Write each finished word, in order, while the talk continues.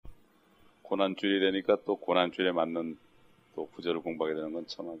고난주일이 되니까 또 고난주일에 맞는 또 구절을 공부하게 되는 건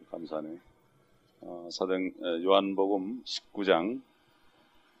참 아주 감사하네요. 사도행 요한복음 19장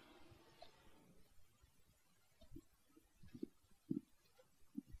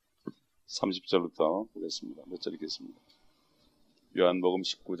 30절부터 보겠습니다. 몇 절 읽겠습니다. 요한복음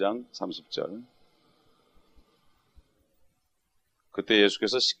 19장 30절. 그때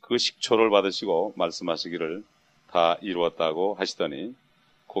예수께서 그 식초를 받으시고 말씀하시기를 다 이루었다고 하시더니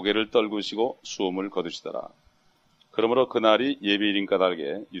고개를 떨구시고 수음을 거두시더라. 그러므로 그날이 예비일인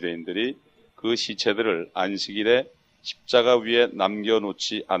까닭에 유대인들이 그 시체들을 안식일에 십자가 위에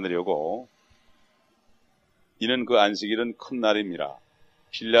남겨놓지 않으려고, 이는 그 안식일은 큰 날임이라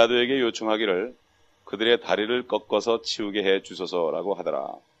빌라도에게 요청하기를 그들의 다리를 꺾어서 치우게 해 주소서라고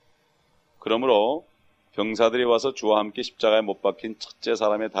하더라. 그러므로 병사들이 와서 주와 함께 십자가에 못 박힌 첫째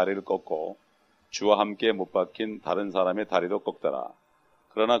사람의 다리를 꺾고 주와 함께 못 박힌 다른 사람의 다리도 꺾더라.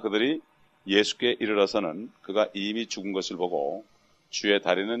 그러나 그들이 예수께 이르러서는 그가 이미 죽은 것을 보고 주의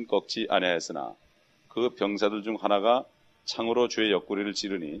다리는 꺾지 아니하였으나 그 병사들 중 하나가 창으로 주의 옆구리를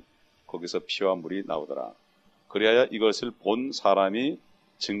찌르니 거기서 피와 물이 나오더라. 그리하여 이것을 본 사람이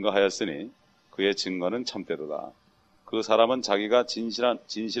증거하였으니 그의 증거는 참되도다. 그 사람은 자기가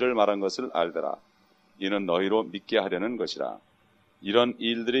진실을 말한 것을 알더라. 이는 너희로 믿게 하려는 것이라. 이런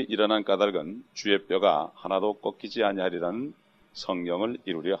일들이 일어난 까닭은 주의 뼈가 하나도 꺾이지 아니하리라는 성경을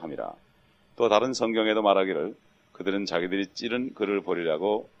이루려 함이라. 또 다른 성경에도 말하기를 그들은 자기들이 찌른 그를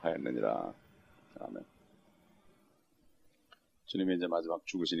버리려고 하였느니라. 아멘. 주님이 이제 마지막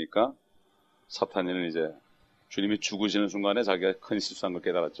죽으시니까 사탄이는 이제 주님이 죽으시는 순간에 자기가 큰 실수한 걸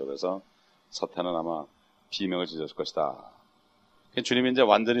깨달았죠. 그래서 사탄은 아마 비명을 지졌을 것이다. 주님이 이제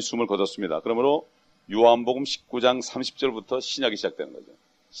완전히 숨을 거뒀습니다. 그러므로 요한복음 19장 30절부터 신약이 시작되는 거죠.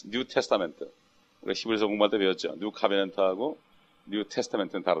 뉴 테스타멘트. 우리가 히브리서 공부할 때 배웠죠. 뉴 카베넨트하고 뉴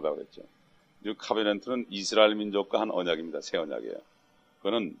테스타멘트는 다르다고 그랬죠. 뉴 카베넨트는 이스라엘 민족과 한 언약입니다. 새 언약이에요.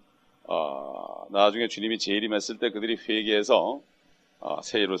 그거는 나중에 주님이 재림했을 때 그들이 회개해서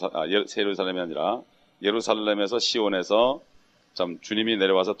새 예루살렘이 아니라 예루살렘에서 시온에서 참 주님이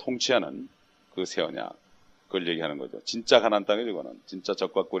내려와서 통치하는 그 새 언약, 그걸 얘기하는 거죠. 진짜 가나안 땅이죠. 이거는 진짜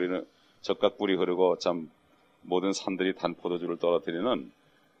적각불이 흐르고 참 모든 산들이 단 포도주를 떨어뜨리는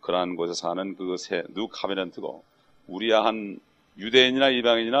그러한 곳에 사는 그 새 뉴 카베넨트고, 우리야 한 유대인이나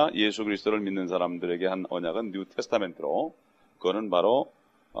이방인이나 예수 그리스도를 믿는 사람들에게 한 언약은 뉴 테스타멘트로, 그거는 바로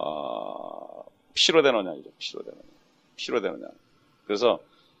피로 된 언약이죠. 피로 된 언약. 그래서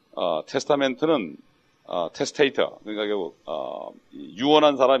테스타멘트는 테스테이터, 그러니까 결국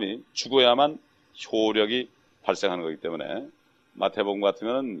유언한 사람이 죽어야만 효력이 발생하는 거기 때문에 마태복음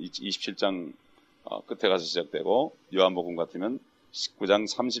같으면 27장 끝에 가서 시작되고, 요한복음 같으면 19장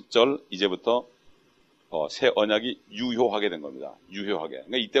 30절 이제부터 새 언약이 유효하게 된 겁니다. 유효하게.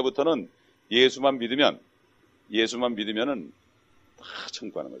 그러니까 이때부터는 예수만 믿으면은 다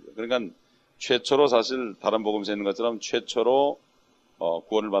천국하는 거죠. 그러니까 최초로, 사실 다른 복음서에 있는 것처럼 최초로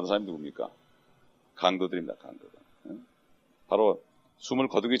구원을 받은 사람이 누굽니까? 강도들입니다. 강도들. 바로 숨을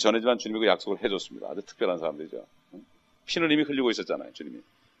거두기 전이지만 주님이 그 약속을 해줬습니다. 아주 특별한 사람들이죠. 피는 이미 흘리고 있었잖아요. 주님이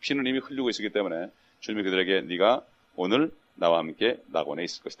피는 이미 흘리고 있었기 때문에 주님이 그들에게 네가 오늘 나와 함께 낙원에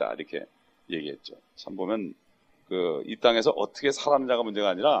있을 것이다, 이렇게 얘기했죠. 참 보면 이 땅에서 어떻게 살았느냐가 문제가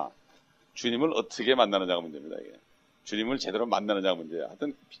아니라 주님을 어떻게 만나느냐가 문제입니다. 이게 주님을 제대로 만나느냐가 문제예요.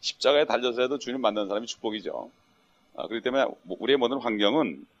 하여튼 십자가에 달려서라도 주님 만나는 사람이 축복이죠. 그렇기 때문에 우리의 모든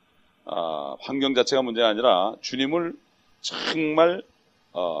환경은 환경 자체가 문제가 아니라 주님을 정말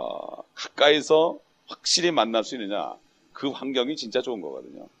가까이서 확실히 만날 수 있느냐, 그 환경이 진짜 좋은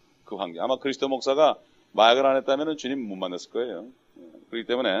거거든요. 그 환경. 아마 그리스도 목사가 마약을 안 했다면 주님 못 만났을 거예요. 그렇기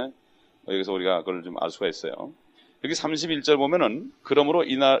때문에 여기서 우리가 그걸 좀 알 수가 있어요. 여기 31절 보면은 그러므로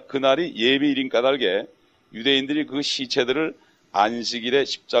그날이 예비일인 까닭에 유대인들이 그 시체들을 안식일에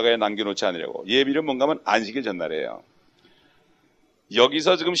십자가에 남겨놓지 않으려고. 예비일은 뭔가 하면 안식일 전날이에요.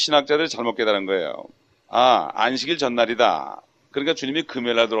 여기서 지금 신학자들이 잘못 깨달은 거예요. 안식일 전날이다. 그러니까 주님이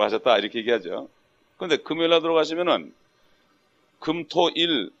금요일날 돌아가셨다, 이렇게 얘기하죠. 그런데 금요일날 돌아가시면은 금, 토,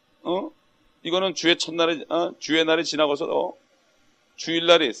 일, 이거는 주의 첫날에, 주의 날이 지나고서도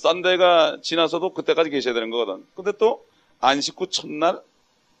주일날이, 썬데이가 지나서도 그때까지 계셔야 되는 거거든. 근데 또 안식 후 첫날,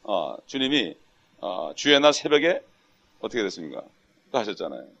 주님이, 주의 날 새벽에 어떻게 됐습니까? 또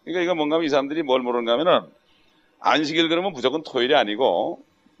하셨잖아요. 그러니까 이거 뭔가 하면 이 사람들이 뭘 모르는가 하면은 안식일 그러면 무조건 토요일이 아니고,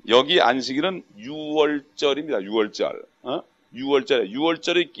 여기 안식일은 유월절입니다. 유월절.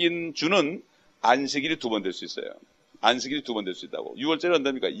 6월절에 낀 주는 안식일이 2번 될 수 있어요. 안식일이 2번 될 수 있다고. 6월절이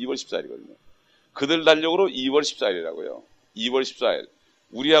언제입니까? 2월 14일이거든요. 그들 달력으로 2월 14일이라고요. 2월 14일.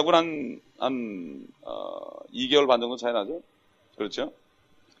 우리하고는 한 2개월 반 정도 차이 나죠? 그렇죠?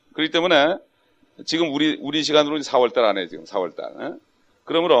 그렇기 때문에 지금 우리 시간으로는 4월달 안에 지금 4월달.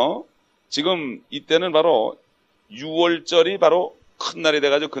 그러므로 지금 이때는 바로 6월절이 바로 큰 날이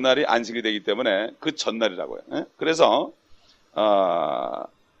돼가지고 그 날이 안식이 되기 때문에 그 전날이라고요. 그래서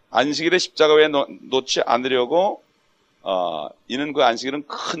안식일에 십자가 위에 놓지 않으려고 이는 그 안식일은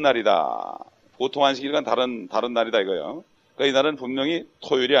큰 날이다. 보통 안식일과는 다른 날이다 이거요. 그러니까 이 날은 분명히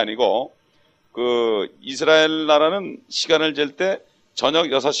토요일이 아니고 그 이스라엘 나라는 시간을 잴 때 저녁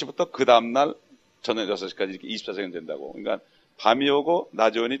 6시부터 그 다음날 저녁 6시까지 이렇게 24시간 된다고. 그러니까 밤이 오고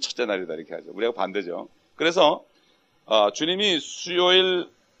낮이 오니 첫째 날이다 이렇게 하죠. 우리하고 반대죠. 그래서 주님이 수요일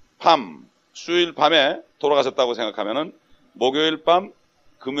밤에 돌아가셨다고 생각하면은 목요일 밤,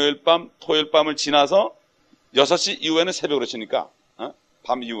 금요일 밤, 토요일 밤을 지나서 6시 이후에는 새벽으로 치니까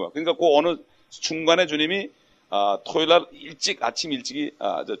밤 이후에. 그러니까 그 어느 중간에 주님이 토요일 날 아침 일찍이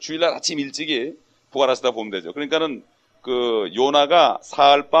주일 날 아침 일찍이 부활하시다 보면 되죠. 그러니까는 그 요나가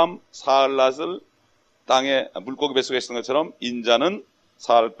사흘밤 사흘낮을 땅에 물고기 뱃속에 있었던 것처럼 인자는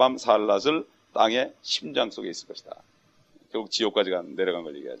사흘밤 사흘낮을 땅의 심장 속에 있을 것이다. 결국 지옥까지 내려간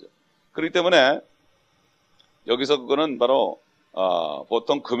걸 얘기하죠. 그렇기 때문에 여기서 그거는 바로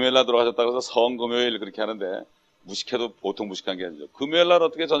보통 금요일날 돌아가셨다고 해서 성금요일 그렇게 하는데 무식해도 보통 무식한 게 아니죠. 금요일날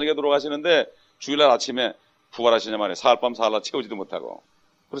어떻게 저녁에 돌아가시는데 주일날 아침에 부활하시냐 말이에요. 사흘밤 사흘낮 채우지도 못하고.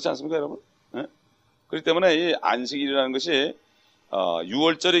 그렇지 않습니까 여러분? 네? 그렇기 때문에 이 안식일이라는 것이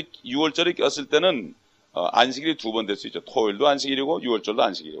 6월절이 꼈을 때는 안식일이 두 번 될 수 있죠. 토요일도 안식일이고 6월절도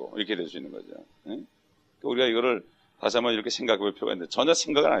안식일이고 이렇게 될 수 있는 거죠. 네? 우리가 이거를 다시 한번 이렇게 생각해 볼 필요가 있는데 전혀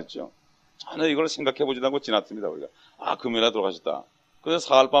생각을 안 했죠. 전혀 이걸 생각해 보지도 않고 지났습니다. 우리가 금요일에 돌아가셨다. 그래서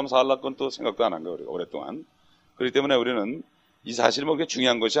사흘밤 사흘낮 건 또 생각도 안 한 거예요. 우리가 오랫동안. 그렇기 때문에 우리는 이 사실이 뭐 그게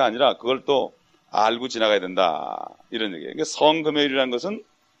중요한 것이 아니라 그걸 또 알고 지나가야 된다 이런 얘기예요. 그러니까 성금요일이라는 것은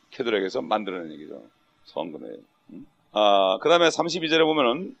캐톨릭에서 만들어낸 얘기죠. 성금요일. 그 다음에 32절에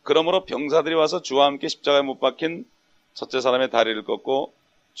보면은 그러므로 병사들이 와서 주와 함께 십자가에 못 박힌 첫째 사람의 다리를 꺾고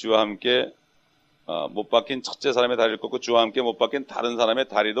주와 함께 못 박힌 첫째 사람의 다리를 꺾고 주와 함께 못 박힌 다른 사람의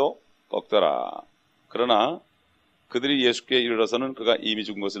다리도 꺾더라. 그러나 그들이 예수께 이르러서는 그가 이미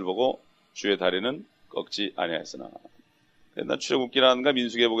죽은 것을 보고 주의 다리는 꺾지 아니하였으나. 옛날 출애굽기라든가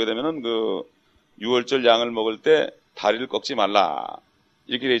민수기에 보게 되면은 그 6월절 양을 먹을 때 다리를 꺾지 말라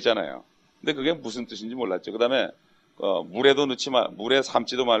이렇게 돼 있잖아요. 근데 그게 무슨 뜻인지 몰랐죠. 그 다음에 물에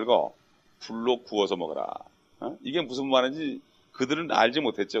삶지도 말고 불로 구워서 먹어라. 이게 무슨 말인지 그들은 알지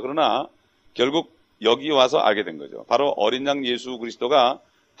못했죠. 그러나 결국 여기 와서 알게 된 거죠. 바로 어린 양 예수 그리스도가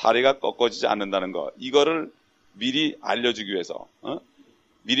다리가 꺾어지지 않는다는 거. 이거를 미리 알려주기 위해서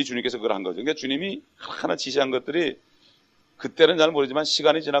미리 주님께서 그걸 한 거죠. 그러니까 주님이 하나 지시한 것들이 그때는 잘 모르지만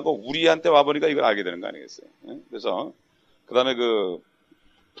시간이 지나고 우리한테 와보니까 이걸 알게 되는 거 아니겠어요. 그래서 그 다음에 그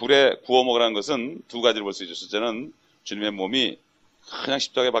불에 구워 먹으라는 것은 두 가지를 볼 수 있죠. 첫째는 주님의 몸이 그냥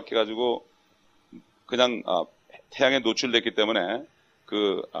십자가에 박혀가지고 그냥 태양에 노출됐기 때문에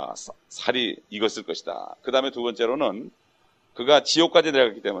그 살이 익었을 것이다. 그 다음에 두 번째로는 그가 지옥까지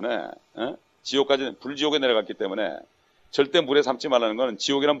내려갔기 때문에 불지옥에 내려갔기 때문에 절대 물에 삶지 말라는 건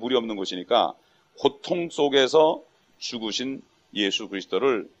지옥이란 물이 없는 곳이니까 고통 속에서 죽으신 예수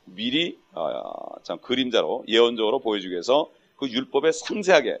그리스도를 미리 참 그림자로 예언적으로 보여주기 위해서 그 율법에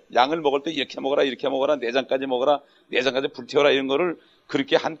상세하게 양을 먹을 때 이렇게 먹어라 내장까지 먹어라 내장까지 불태워라 이런 거를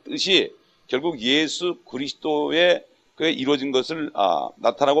그렇게 한 뜻이 결국 예수 그리스도의 그게 이루어진 것을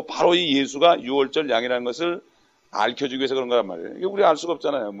나타나고 바로 이 예수가 6월절 양이라는 것을 알려주기 위해서 그런 거란 말이에요. 이게 우리 알 수가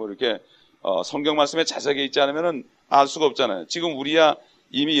없잖아요. 뭐 이렇게 성경 말씀에 자세하게 있지 않으면은 알 수가 없잖아요. 지금 우리야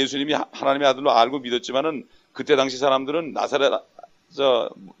이미 예수님이 하나님의 아들로 알고 믿었지만은 그때 당시 사람들은 나사렛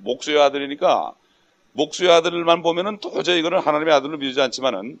목수의 아들이니까 목수의 아들만 보면은 도저히 이거는 하나님의 아들로 믿지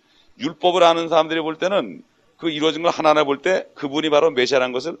않지만은 율법을 아는 사람들이 볼 때는 그 이루어진 걸 하나하나 볼 때 그분이 바로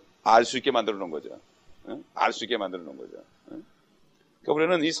메시아라는 것을 알 수 있게 만들어 놓은 거죠. 알 수 있게 만들어 놓은 거죠. 그러니까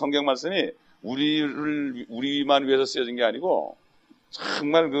우리는 이 성경 말씀이 우리만 위해서 쓰여진 게 아니고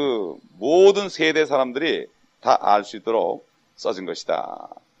정말 그 모든 세대 사람들이 다 알 수 있도록 써진 것이다.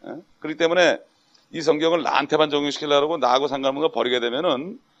 그렇기 때문에 이 성경을 나한테만 적용시키려고 나하고 상관없는 거 버리게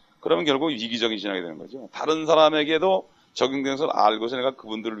되면은 그러면 결국 이기적인 신앙이 되는 거죠. 다른 사람에게도 적용된 것을 알고서 내가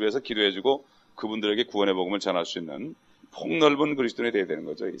그분들을 위해서 기도해주고 그분들에게 구원의 복음을 전할 수 있는 폭넓은 그리스도인이 되어야 되는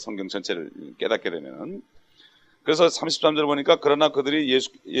거죠. 이 성경 전체를 깨닫게 되면은. 그래서 33절 보니까 그러나 그들이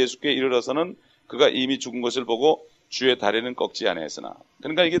예수께 이르러서는 그가 이미 죽은 것을 보고 주의 다리는 꺾지 아니하였으나.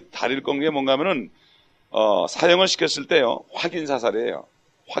 그러니까 이게 다리를 꺾는 게 뭔가 하면은 사형을 시켰을 때요. 확인사살이에요.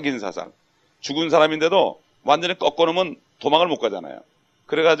 확인사살. 죽은 사람인데도 완전히 꺾어놓으면 도망을 못 가잖아요.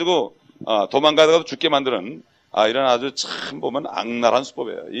 그래가지고 도망가다가도 죽게 만드는 이런 아주 참 보면 악랄한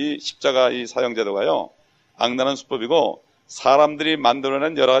수법이에요. 이 십자가 이 사형제도가요. 악랄한 수법이고 사람들이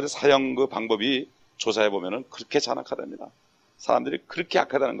만들어낸 여러 가지 사형 그 방법이 조사해 보면은 그렇게 잔악하답니다. 사람들이 그렇게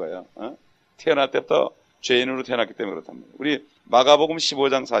악하다는 거예요. 태어날 때부터 죄인으로 태어났기 때문에 그렇답니다. 우리 마가복음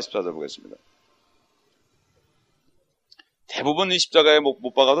 15장 44절 보겠습니다. 대부분 이 십자가에 못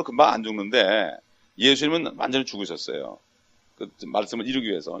박아도 금방 안 죽는데 예수님은 완전히 죽으셨어요. 그 말씀을 이루기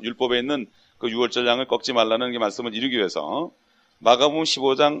위해서. 율법에 있는 그 유월절 양을 꺾지 말라는 게 말씀을 이루기 위해서. 마가복음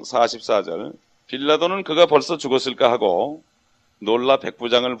 15장 44절. 빌라도는 그가 벌써 죽었을까 하고 놀라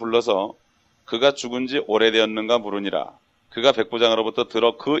백부장을 불러서 그가 죽은 지 오래되었는가 물으니라. 그가 백부장으로부터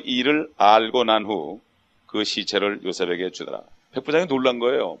들어 그 일을 알고 난 후 그 시체를 요셉에게 주더라. 백부장이 놀란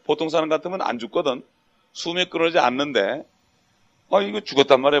거예요. 보통 사람 같으면 안 죽거든. 숨이 끊어지지 않는데 이거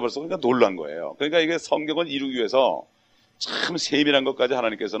죽었단 말이에요 벌써. 그러니까 놀란 거예요. 그러니까 이게 성경을 이루기 위해서 참 세밀한 것까지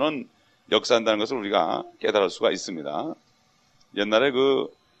하나님께서는 역사한다는 것을 우리가 깨달을 수가 있습니다. 옛날에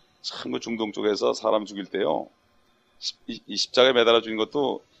그 중동 쪽에서 사람 죽일 때요, 이 십자가에 매달아 죽인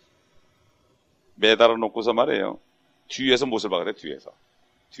것도 매달아 놓고서 말이에요, 뒤에서 못을 박아야 돼.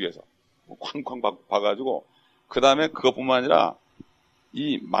 뒤에서 쾅쾅 박아가지고 그 다음에 그것뿐만 아니라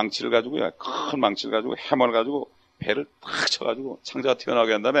이 망치를 가지고요, 큰 망치를 가지고 해머를 가지고 배를 탁 쳐가지고 창자가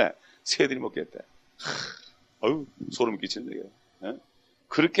튀어나오게 한 다음에 새들이 먹게 했대. 어휴, 소름 끼치는 얘기예요. 예?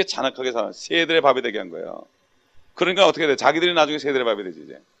 그렇게 잔악하게 사는 새들의 밥이 되게 한 거예요. 그러니까 어떻게 돼? 자기들이 나중에 새들의 밥이 되지,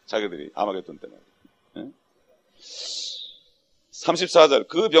 이제. 자기들이 아마겟돈 때문에. 예? 34절.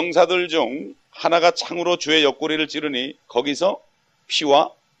 그 병사들 중 하나가 창으로 주의 옆구리를 찌르니 거기서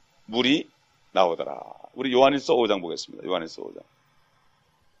피와 물이 나오더라. 우리 요한일서 5장 보겠습니다. 요한일서 5장.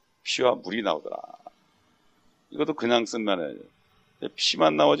 피와 물이 나오더라. 이것도 그냥 쓴 말이에요.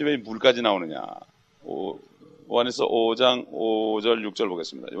 피만 나오지 왜 물까지 나오느냐. 요한일서 5장 5절 6절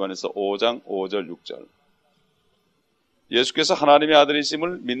보겠습니다. 요한일서 5장 5절 6절. 예수께서 하나님의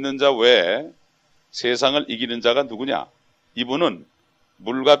아들이심을 믿는 자 외에 세상을 이기는 자가 누구냐? 이분은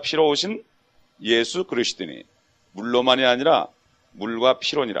물과 피로 오신 예수 그리스도니 물로만이 아니라 물과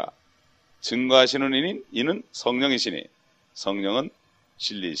피로니라. 증거하시는 이는 성령이시니 성령은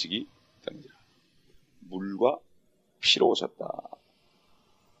진리이시기 때문이라. 물과 피로 오셨다.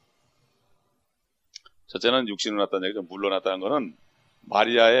 첫째는 육신으로 났다는 얘기죠. 물로 났다는 것은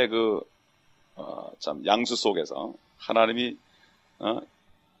마리아의 양수 속에서 하나님이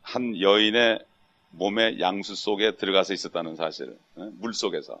한 여인의 몸의 양수 속에 들어가서 있었다는 사실. 물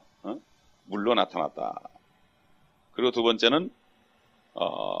속에서 물로 나타났다. 그리고 두 번째는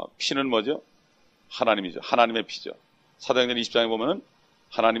피는 뭐죠? 하나님이죠. 하나님의 피죠. 사도행전 20장에 보면은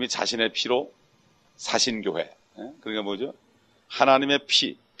하나님이 자신의 피로 사신 교회. 그러니까 뭐죠? 하나님의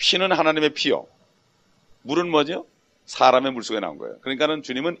피. 피는 하나님의 피요. 물은 뭐죠? 사람의 물 속에 나온 거예요. 그러니까는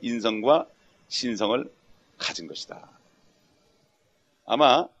주님은 인성과 신성을 가진 것이다.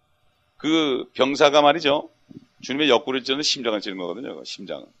 아마 그 병사가 말이죠, 주님의 옆구리를 찌르는 심장을 찌른 거거든요.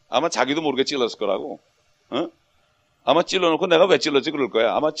 심장은 아마 자기도 모르게 찔렀을 거라고. 아마 찔러놓고 내가 왜 찔렀지 그럴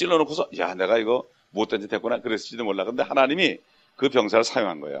거야. 아마 찔러놓고서 야 내가 이거 못된 짓 했구나 그랬을지도 몰라. 근데 하나님이 그 병사를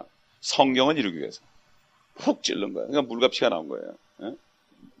사용한 거예요. 성경을 이루기 위해서 훅 찔른 거예요. 그러니까 물과 피가 나온 거예요.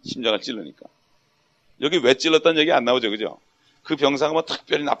 심장을 찔르니까. 여기 왜 찔렀다는 얘기 안 나오죠, 그죠? 그 병사가 뭐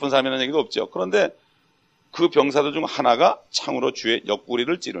특별히 나쁜 사람이라는 얘기도 없죠. 그런데 그 병사들 중 하나가 창으로 주의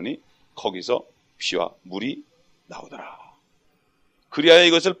옆구리를 찌르니 거기서 피와 물이 나오더라. 그리하여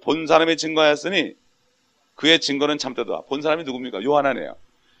이것을 본 사람이 증거하였으니 그의 증거는 참되도다. 본 사람이 누굽니까? 요한 아니에요.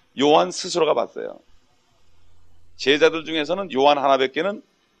 요한 스스로가 봤어요. 제자들 중에서는 요한 하나밖에는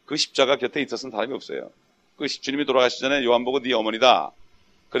그 십자가 곁에 있었던 사람이 없어요. 그 주님이 돌아가시기 전에 요한 보고 네 어머니다.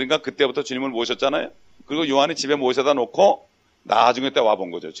 그러니까 그때부터 주님을 모셨잖아요. 그리고 요한이 집에 모셔다 놓고 나중에 때 와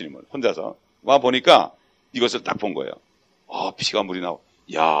본 거죠. 주님을 혼자서 와 보니까 이것을 딱 본 거예요. 피와 물이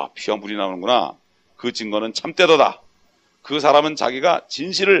야, 피와 물이 나오는구나. 그 증거는 참되도다. 그 사람은 자기가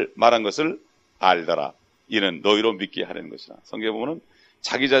진실을 말한 것을 알더라. 이는 너희로 믿게 하려는 것이라. 성경에 보면은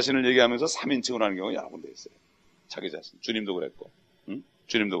자기 자신을 얘기하면서 3인칭으로 하는 경우가 여러 군데 있어요. 자기 자신. 주님도 그랬고,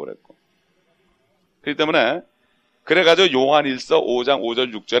 주님도 그랬고. 그렇기 때문에 그래가지고 요한일서 5장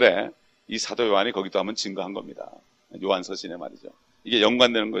 5절 6절에 이 사도 요한이 거기도 한번 증거한 겁니다. 요한 서신에 말이죠. 이게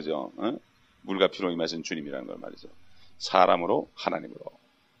연관되는 거죠. 물과 피로 임하신 주님이라는 걸 말이죠. 사람으로 하나님으로.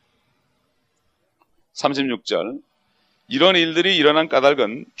 36절. 이런 일들이 일어난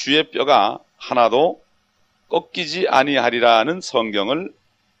까닭은 주의 뼈가 하나도 꺾이지 아니하리라는 성경을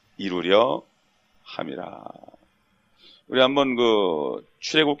이루려 함이라. 우리 한번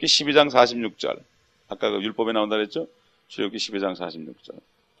출애굽기 12장 46절. 아까 율법에 나온다 그랬죠? 출애굽기 12장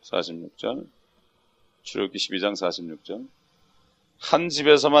 46절. 출애굽기 12장 46절. 한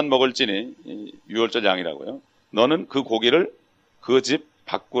집에서만 먹을지니 유월절 양이라고요. 너는 그 고기를 그 집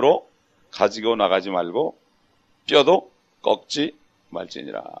밖으로 가지고 나가지 말고 뼈도 꺾지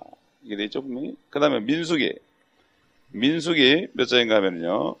말지니라. 이게 되죠, 분명히. 그 다음에 민수기 몇 장인가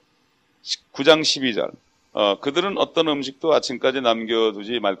하면요, 9장 12절. 그들은 어떤 음식도 아침까지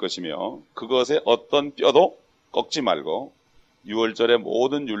남겨두지 말 것이며 그것의 어떤 뼈도 꺾지 말고 유월절의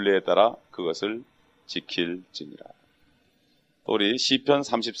모든 율례에 따라 그것을 지킬지니라. 우리 시편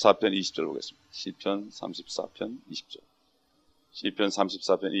 34편 20절 보겠습니다. 시편 34편 20절. 시편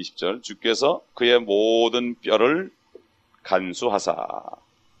 34편 20절. 주께서 그의 모든 뼈를 간수하사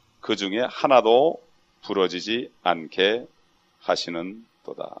그 중에 하나도 부러지지 않게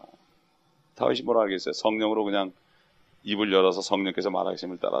하시는도다. 다윗이 뭐라 하겠어요? 성령으로 그냥 입을 열어서 성령께서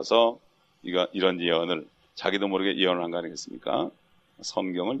말하심을 따라서 이런 예언을 자기도 모르게 예언을 한 거 아니겠습니까?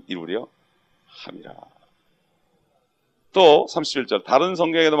 성경을 이루려 함이라. 또 31절 다른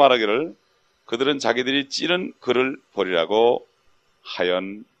성경에도 말하기를 그들은 자기들이 찌른 글을 버리라고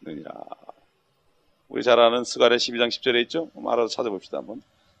하였느니라. 우리 잘 아는 스가랴 12장 10절에 있죠? 알아서 찾아봅시다. 한번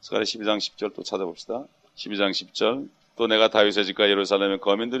스가랴 12장 10절 또 찾아봅시다. 12장 10절 또 내가 다윗의 집과 예루살렘의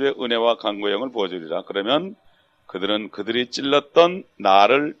거민들의 은혜와 강구의 영을 부어주리라. 그러면 그들은 그들이 찔렀던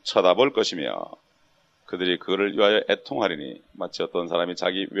나를 쳐다볼 것이며 그들이 그를 위하여 애통하리니 마치 어떤 사람이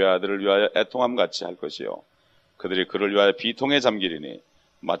자기 외아들을 위하여 애통함같이 할 것이요 그들이 그를 위하여 비통에 잠기리니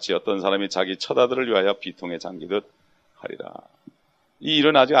마치 어떤 사람이 자기 처자들을 위하여 비통에 잠기듯 하리라. 이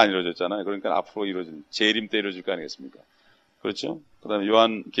일은 아직 안 이루어졌잖아요. 그러니까 앞으로 이루어질 재림 때 이루어질 거 아니겠습니까? 그렇죠? 그 다음에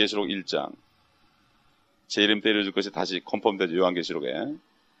요한계시록 1장 재림 때 이루어질 것이 다시 컨펌되죠. 요한계시록에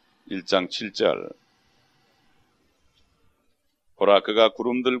 1장 7절 보라 그가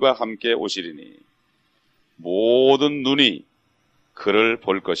구름들과 함께 오시리니 모든 눈이 그를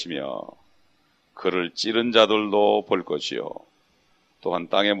볼 것이며 그를 찌른 자들도 볼 것이요 또한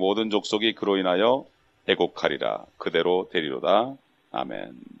땅의 모든 족속이 그로 인하여 애곡하리라. 그대로 되리로다.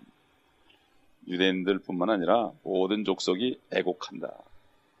 아멘. 유대인들 뿐만 아니라 모든 족속이 애곡한다.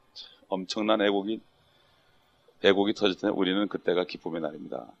 엄청난 애곡이 터질 때 우리는 그때가 기쁨의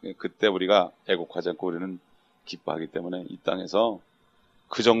날입니다. 그때 우리가 애곡하지 않고 우리는 기뻐하기 때문에 이 땅에서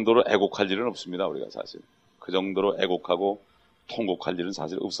그 정도로 애곡할 일은 없습니다. 우리가 사실 그 정도로 애곡하고 통곡할 일은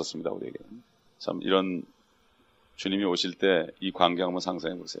사실 없었습니다. 우리에게는. 참 이런 주님이 오실 때 이 광경 한번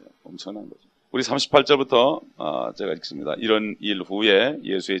상상해 보세요. 엄청난 거죠. 우리 38절부터 제가 읽습니다. 이런 일 후에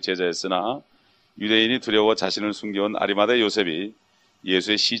예수의 제자였으나 유대인이 두려워 자신을 숨겨온 아리마대 요셉이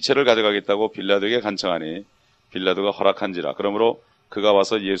예수의 시체를 가져가겠다고 빌라도에게 간청하니 빌라도가 허락한지라. 그러므로 그가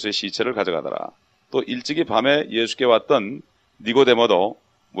와서 예수의 시체를 가져가더라. 또 일찍이 밤에 예수께 왔던 니고데모도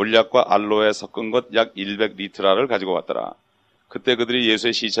몰약과 알로에 섞은 것 약 100리트라를 가지고 왔더라. 그때 그들이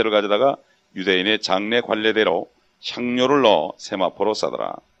예수의 시체를 가져다가 유대인의 장례 관례대로 향료를 넣어 세마포로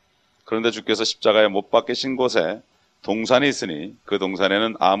싸더라. 그런데 주께서 십자가에 못 박히신 곳에 동산이 있으니 그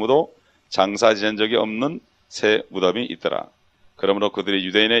동산에는 아무도 장사 지은 적이 없는 새 무덤이 있더라. 그러므로 그들이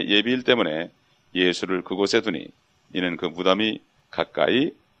유대인의 예비일 때문에 예수를 그곳에 두니 이는 그 무덤이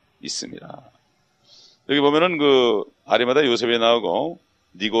가까이 있습니다. 여기 보면은 그 아리마다 요셉이 나오고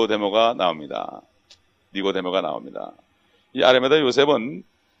니고데모가 나옵니다. 니고데모가 나옵니다. 이 아리마다 요셉은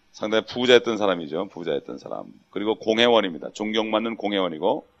상당히 부자였던 사람이죠. 부자였던 사람. 그리고 공회원입니다. 존경받는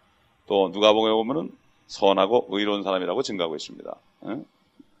공회원이고 또 누가복음에 보면은 선하고 의로운 사람이라고 증가하고 있습니다.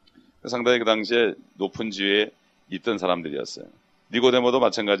 상당히 그 당시에 높은 지위에 있던 사람들이었어요. 니고데모도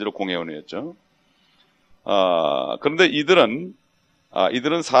마찬가지로 공회원이었죠. 그런데 이들은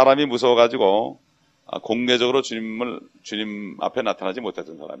사람이 무서워가지고 공개적으로 주님 앞에 나타나지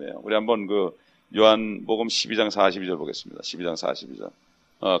못했던 사람이에요. 우리 한번 그 요한복음 12장 42절 보겠습니다. 12장 42절.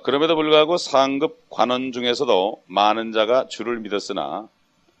 그럼에도 불구하고 상급 관원 중에서도 많은 자가 주를 믿었으나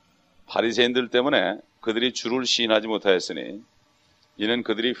바리새인들 때문에 그들이 주를 시인하지 못하였으니 이는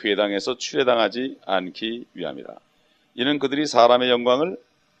그들이 회당에서 추례당하지 않기 위함이라. 이는 그들이 사람의 영광을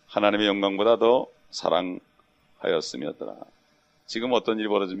하나님의 영광보다 더 사랑하였음이었더라. 지금 어떤 일이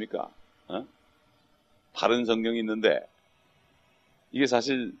벌어집니까? 바른 성경이 있는데 이게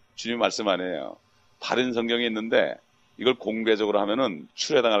사실 주님 말씀 아니에요. 바른 성경이 있는데 이걸 공개적으로 하면은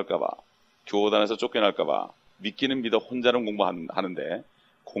추례당할까봐, 교단에서 쫓겨날까봐 믿기는 믿어 혼자는 공부하는데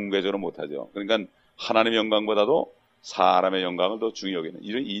공개적으로 못하죠. 그러니까 하나님의 영광보다도 사람의 영광을 더 중요히 여기는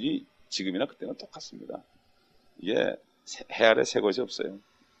이런 일이 지금이나 그때는 똑같습니다. 이게 해 아래 새 것이 없어요.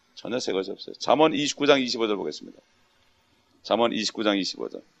 전혀 새 것이 없어요. 잠언 29장 25절 보겠습니다. 잠언 29장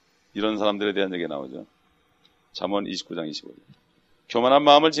 25절. 이런 사람들에 대한 얘기가 나오죠. 잠언 29장 25절. 교만한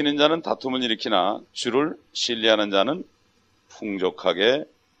마음을 지닌 자는 다툼을 일으키나 주를 신뢰하는 자는 풍족하게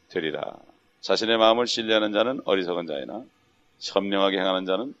되리라. 자신의 마음을 신뢰하는 자는 어리석은 자이나 현명하게 행하는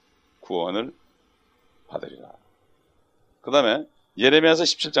자는 구원을 받으리라. 그 다음에 예레미야서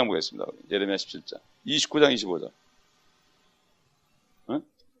 17장 보겠습니다. 예레미야 17장 29장 25절.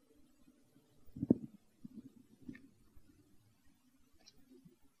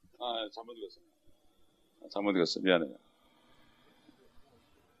 잘못 읽었어. 잘못 읽었어. 미안해요.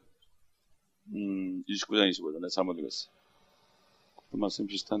 29장 25절. 잘못 읽었어. 그 말씀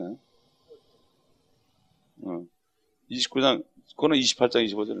비슷하네. 29장, 그거는 28장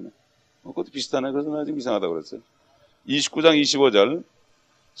 25절이네. 그것도 비슷하네. 그래서 나 지금 이상하다고 그랬어요. 29장 25절.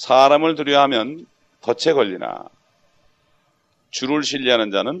 사람을 두려워하면 덫에 걸리나 주를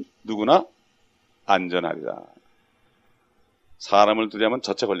신뢰하는 자는 누구나 안전하리라. 사람을 두려워하면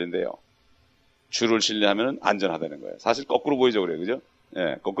덫에 걸린대요. 주를 신뢰하면 안전하다는 거예요. 사실 거꾸로 보이죠, 그래요, 그죠?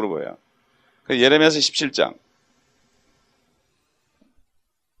 예, 거꾸로 보여요. 예레미야서 17장.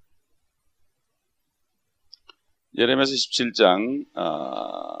 예레미야서 17장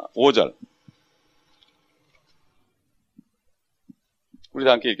 5절. 우리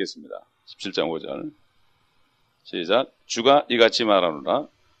다 함께 읽겠습니다. 17장 5절. 시작. 주가 이같이 말하노라.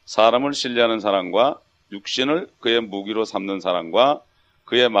 사람을 신뢰하는 사람과 육신을 그의 무기로 삼는 사람과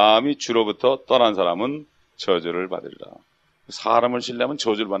그의 마음이 주로부터 떠난 사람은 저주를 받으리라. 사람을 신뢰하면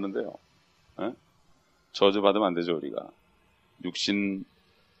저주를 받는데요. 에? 저주 받으면 안 되죠, 우리가.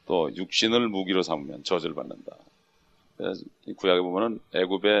 또 육신을 무기로 삼으면 저주를 받는다. 그래서 이 구약에 보면은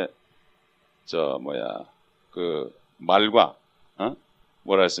애굽의 그 말과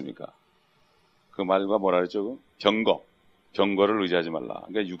뭐라 했습니까? 그 말과 뭐라 했죠? 병거를 의지하지 말라.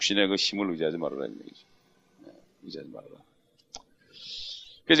 그러니까 육신의 그 힘을 의지하지 말라는 얘기죠. 의지하지 말라.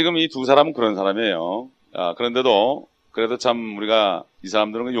 지금 이 두 사람은 그런 사람이에요. 그런데도 그래도 참 우리가 이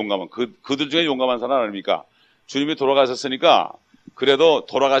사람들은 용감한 그들 중에 용감한 사람 아닙니까? 주님이 돌아가셨으니까 그래도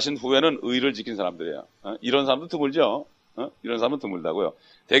돌아가신 후에는 의를 지킨 사람들이에요. 이런 사람도 드물죠. 이런 사람은 드물다고요.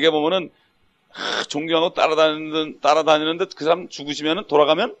 대개 보면은 존경하고 따라다니는데 그 사람 죽으시면은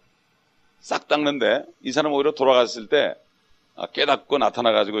돌아가면 싹 닦는데 이 사람 오히려 돌아갔을 때 깨닫고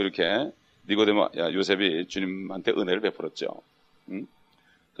나타나가지고 이렇게 니고데모 요셉이 주님한테 은혜를 베풀었죠.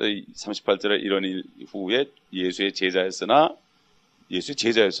 38절에 이런 일 후에 예수의 제자였으나 예수의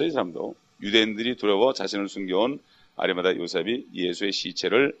제자였어요. 이 사람도 유대인들이 두려워 자신을 숨겨온 아리마다 요셉이 예수의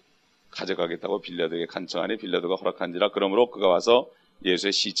시체를 가져가겠다고 빌라도에게 간청하니 빌라도가 허락한지라. 그러므로 그가 와서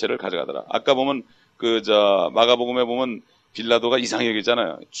예수의 시체를 가져가더라. 아까 보면 마가복음에 보면 빌라도가 이상하게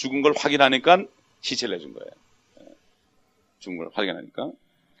여기잖아요. 죽은 걸 확인하니까 시체를 내준 거예요. 죽은 걸 확인하니까.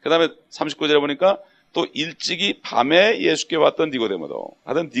 그 다음에 39절에 보니까 또 일찍이 밤에 예수께 왔던 니고데모도.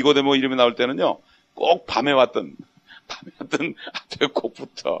 하여튼 니고데모 이름이 나올 때는요, 꼭 밤에 왔던 앞에 꼭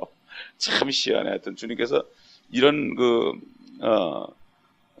붙어. 참 희한해. 하여튼 주님께서 이런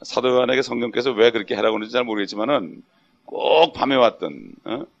사도 요한에게 성경께서 왜 그렇게 하라고 하는지 잘 모르겠지만은 꼭 밤에 왔던,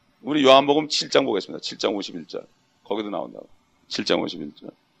 우리 요한복음 7장 보겠습니다. 7장 51절. 거기도 나온다고. 7장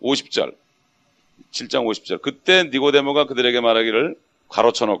 51절. 50절. 7장 50절. 그때 니고데모가 그들에게 말하기를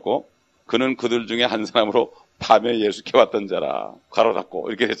괄호 쳐놓고 그는 그들 중에 한 사람으로 밤에 예수께 왔던 자라. 괄호 닫고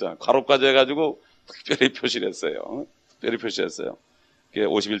이렇게 했잖아요. 괄호까지 해가지고 특별히 표시를 했어요. 특별히 표시했어요.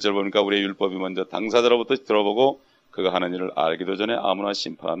 51절 보니까 우리의 율법이 먼저 당사자로부터 들어보고 그가 하는 일을 알기도 전에 아무나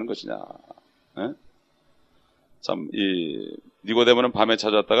심판하는 것이냐. 참, 이 니고데모는 밤에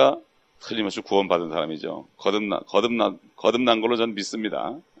찾아왔다가 틀림없이 구원받은 사람이죠. 거듭난 걸로 전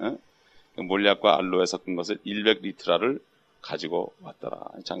믿습니다. 몰약과 알로에 섞은 것을 100리트라를 가지고 왔더라.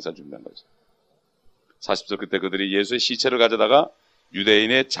 장사 준비한 거죠. 40절 그때 그들이 예수의 시체를 가져다가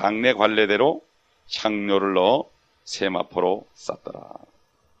유대인의 장례 관례대로 향료를 넣어 세마포로 쌌더라.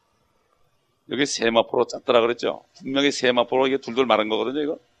 여기 세마포로 짰더라 그랬죠. 분명히 세마포로 이게 둘둘 마른 거거든요.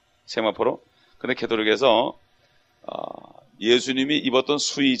 이거 세마포로. 근데 캐톨릭에서 예수님이 입었던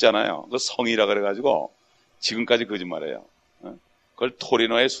수의잖아요. 그 성이라 그래가지고 지금까지 거짓말해요. 그걸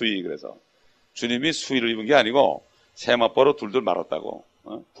토리노의 수의. 그래서 주님이 수의를 입은 게 아니고 세마포로 둘둘 말았다고.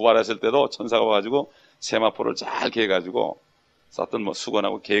 부활했을 때도 천사가 와가지고 세마포를 잘 개가지고 쌌던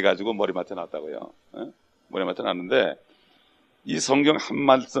수건하고 개가지고 머리맡에 놨다고요. 머리맡에 놨는데 이 성경 한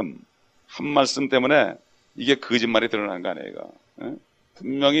말씀 때문에 이게 거짓말이 드러난 거 아니에요. 이거.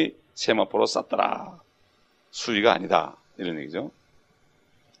 분명히 세마포로 쌌더라. 수의가 아니다. 이런 얘기죠.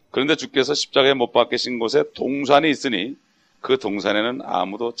 그런데 주께서 십자가에 못 박히신 곳에 동산이 있으니 그 동산에는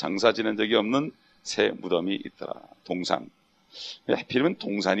아무도 장사 지낸 적이 없는 새 무덤이 있더라. 동산. 왜 하필이면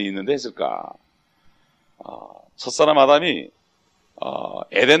동산이 있는데 했을까? 첫사람 아담이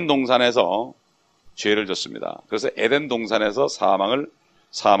에덴 동산에서 죄를 졌습니다. 그래서 에덴 동산에서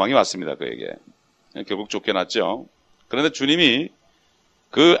사망이 왔습니다. 그에게. 결국 쫓겨났죠. 그런데 주님이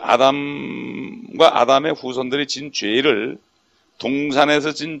그 아담과 아담의 후손들이 진 죄를,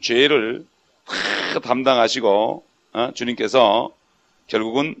 동산에서 진 죄를 다 담당하시고 주님께서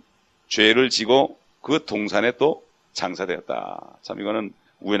결국은 죄를 지고 그 동산에 또 장사되었다. 참 이거는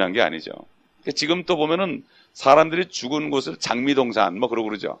우연한 게 아니죠. 지금 또 보면은 사람들이 죽은 곳을 장미동산 그러고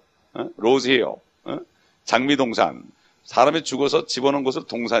그러죠. 로즈히어, 장미동산. 사람이 죽어서 집어넣은 곳을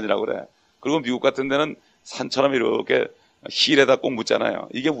동산이라고 그래. 그리고 미국 같은 데는 산처럼 이렇게 힐에다 꼭 묻잖아요.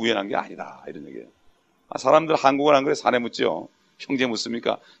 이게 우연한 게 아니다, 이런 얘기예요. 사람들 한국은 안 그래? 산에 묻죠. 평지에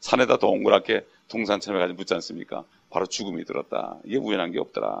묻습니까? 산에다 동그랗게 동산처럼 해가지고 묻지 않습니까? 바로 죽음이 들었다. 이게 우연한 게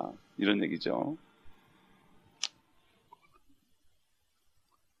없더라, 이런 얘기죠.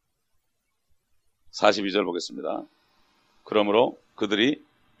 42절 보겠습니다. 그러므로 그들이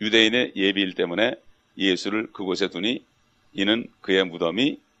유대인의 예비일 때문에 예수를 그곳에 두니 이는 그의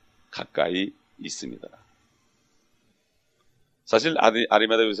무덤이 가까이 있습니다. 사실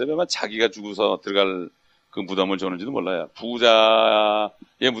아리마다 요셉은 자기가 죽어서 들어갈 그 무덤을 줬는지도 몰라요.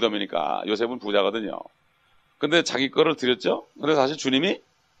 부자의 무덤이니까. 요셉은 부자거든요. 근데 자기 거를 드렸죠. 근데 사실 주님이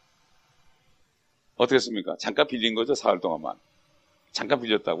어떻게 했습니까? 잠깐 빌린 거죠. 사흘 동안만. 잠깐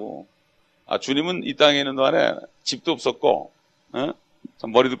빌렸다고. 주님은 이 땅에 있는 동안에 집도 없었고,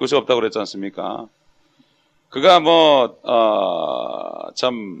 참 머리 둘 곳이 없다고 그랬지 않습니까? 그가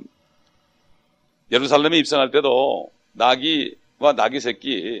참 예루살렘에 입성할 때도 나귀와 나귀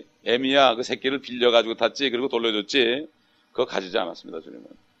새끼, 애미야 그 새끼를 빌려가지고 탔지. 그리고 돌려줬지. 그거 가지지 않았습니다, 주님은.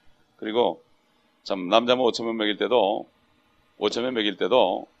 그리고 참 남자 5,000명 먹일 때도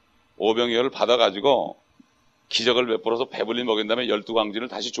 5병이어를 받아가지고 기적을 베풀어서 배불리 먹인 다음에 12광진을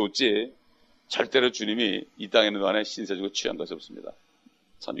다시 줬지. 절대로 주님이 이 땅에 있는 동안에 신세 주고 취한 것이 없습니다.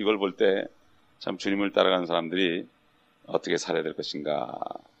 참 이걸 볼 때 참 주님을 따라가는 사람들이 어떻게 살아야 될 것인가,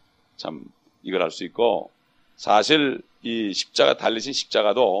 참 이걸 알 수 있고, 사실 이 십자가 달리신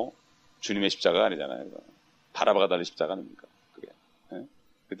십자가도 주님의 십자가가 아니잖아요. 바라바가 달린 십자가 아닙니까? 그게.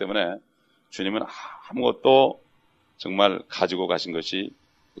 그렇기 때문에 주님은 아무것도 정말 가지고 가신 것이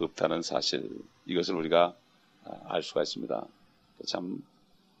없다는 사실, 이것을 우리가 알 수가 있습니다. 참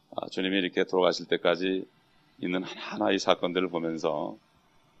주님이 이렇게 돌아가실 때까지 있는 하나하나의 사건들을 보면서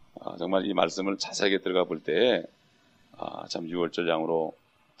정말 이 말씀을 자세하게 들어가 볼 때에 참 유월절 양으로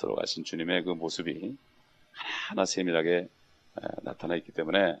들어가신 주님의 그 모습이 하나하나 세밀하게 나타나 있기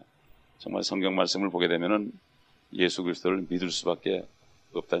때문에 정말 성경 말씀을 보게 되면은 예수 그리스도를 믿을 수밖에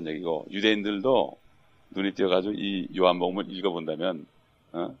없다는 얘기고, 유대인들도 눈이 띄어가지고 이 요한복음을 읽어본다면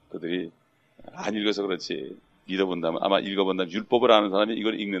그들이 안 읽어서 그렇지 믿어본다면, 아마 읽어본다면, 율법을 아는 사람이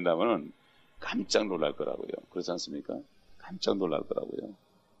이걸 읽는다면 깜짝 놀랄 거라고요. 그렇지 않습니까? 깜짝 놀랄 거라고요.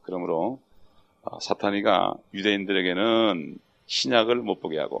 그러므로 사탄이가 유대인들에게는 신약을 못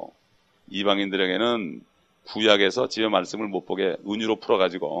보게 하고 이방인들에게는 구약에서 지의 말씀을 못 보게 은유로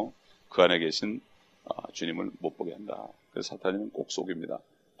풀어가지고 그 안에 계신 주님을 못 보게 한다. 그래서 사탄이는 꼭 속입니다.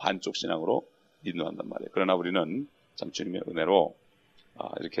 반쪽 신앙으로 인도한단 말이에요. 그러나 우리는 참 주님의 은혜로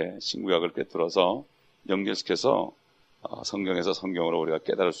이렇게 신구약을 꿰뚫어서 연결시켜서 성경에서 성경으로 우리가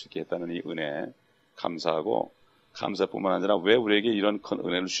깨달을 수 있게 했다는 이 은혜 감사하고, 감사뿐만 아니라 왜 우리에게 이런 큰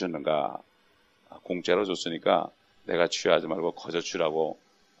은혜를 주셨는가. 공짜로 줬으니까 내가 취하지 말고 거저 주라고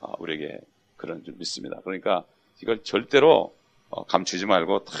우리에게 그런 줄 믿습니다. 그러니까 이걸 절대로 감추지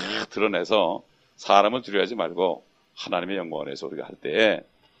말고 다 드러내서 사람을 두려워하지 말고 하나님의 영광을 위해서 우리가 할 때에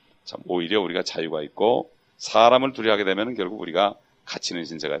참 오히려 우리가 자유가 있고, 사람을 두려워하게 되면 결국 우리가 갇히는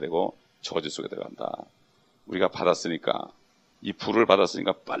신세가 되고 저주 속에 들어간다. 우리가 받았으니까, 이 불을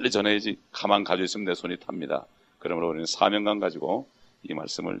받았으니까 빨리 전해야지. 가만 가지고 있으면 내 손이 탑니다. 그러므로 우리는 사명감 가지고 이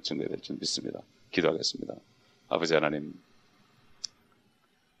말씀을 증거해야 될 줄 믿습니다. 기도하겠습니다. 아버지 하나님,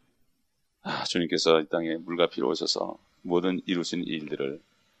 주님께서 이 땅에 물과 피로 오셔서 모든 이루신 이 일들을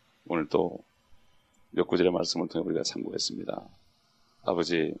오늘 또 몇 구절의 말씀을 통해 우리가 참고했습니다.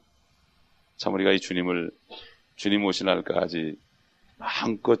 아버지, 참 우리가 이 주님 오신 날까지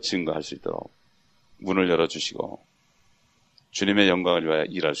마음껏 증거할 수 있도록 문을 열어주시고 주님의 영광을 위하여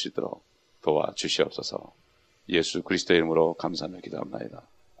일할 수 있도록 도와주시옵소서. 예수 그리스도의 이름으로 감사하며 기도합니다.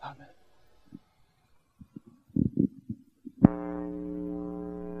 아멘.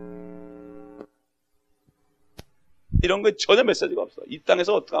 이런 거 전혀 메시지가 없어. 이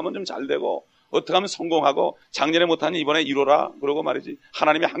땅에서 어떻게 하면 좀 잘 되고, 어떻게 하면 성공하고, 작년에 못하니 이번에 이루라 그러고 말이지.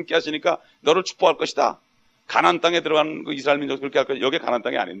 하나님이 함께 하시니까 너를 축복할 것이다. 가나안 땅에 들어간 그 이스라엘 민족 그렇게 할 것이다. 여기 가나안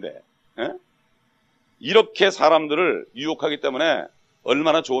땅이 아닌데. 이렇게 사람들을 유혹하기 때문에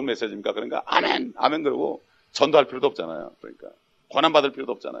얼마나 좋은 메시지입니까? 그러니까 아멘, 아멘 그러고 전도할 필요도 없잖아요. 그러니까 권한받을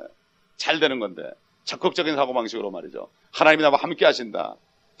필요도 없잖아요. 잘 되는 건데 적극적인 사고방식으로 말이죠. 하나님이 나와 함께 하신다.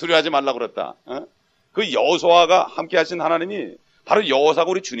 두려워하지 말라고 그랬다. 그 여호수아가 함께 하신 하나님이 바로 여호사가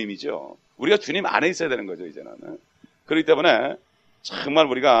우리 주님이죠. 우리가 주님 안에 있어야 되는 거죠, 이제는. 그렇기 때문에 정말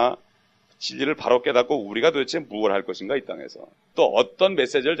우리가 진리를 바로 깨닫고 우리가 도대체 무엇을 할 것인가, 이 땅에서 또 어떤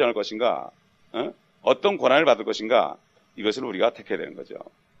메시지를 전할 것인가, 어떤 권한을 받을 것인가, 이것을 우리가 택해야 되는 거죠.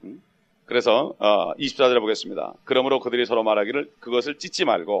 그래서 24절에 보겠습니다. 그러므로 그들이 서로 말하기를 그것을 찢지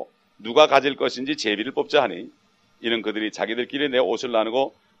말고 누가 가질 것인지 제비를 뽑자 하니 이는 그들이 자기들끼리 내 옷을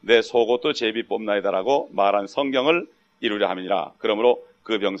나누고 내 속옷도 제비 뽑나이다라고 말한 성경을 이루려 함이니라. 그러므로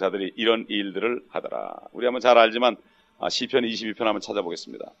그 병사들이 이런 일들을 하더라. 우리 한번 잘 알지만 시편 22편 한번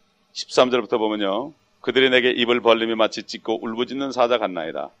찾아보겠습니다. 13절부터 보면요. 그들이 내게 입을 벌리며 마치 찢고 울부짖는 사자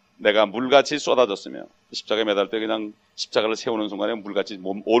같나이다. 내가 물같이 쏟아졌으며, 십자가에 매달 때 그냥 십자가를 세우는 순간에 물같이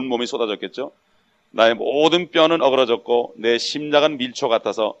온 몸이 쏟아졌겠죠. 나의 모든 뼈는 어그러졌고 내 심장은 밀초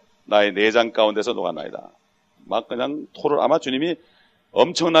같아서 나의 내장 가운데서 녹았나이다. 막 그냥 토를 아마 주님이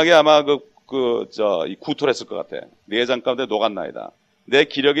엄청나게 아마 이 구토를 했을 것 같아. 내장 가운데 녹았나이다. 내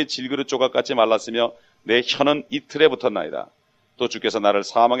기력이 질그릇 조각같이 말랐으며 내 혀는 이틀에 붙었나이다. 또 주께서 나를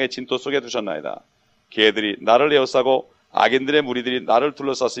사망의 진토 속에 두셨나이다. 개들이 나를 에워싸고 악인들의 무리들이 나를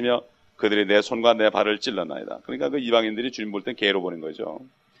둘러쌌으며 그들이 내 손과 내 발을 찔렀나이다. 그러니까 그 이방인들이 주님 볼 땐 개로 보는 거죠.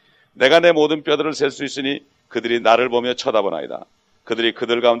 내가 내 모든 뼈들을 셀 수 있으니 그들이 나를 보며 쳐다보나이다. 그들이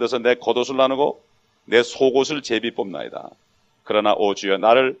그들 가운데서 내 겉옷을 나누고 내 속옷을 제비 뽑나이다. 그러나 오 주여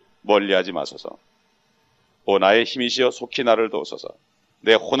나를 멀리하지 마소서. 오 나의 힘이시여 속히 나를 도우소서.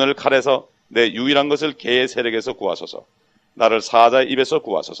 내 혼을 칼에서 내 유일한 것을 개의 세력에서 구하소서. 나를 사자의 입에서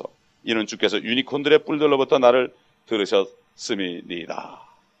구하소서. 이는 주께서 유니콘들의 뿔들로부터 나를 들으셨음이니이다.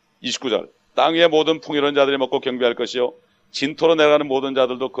 29절 땅 위의 모든 풍요로운 자들이 먹고 경배할 것이요 진토로 내려가는 모든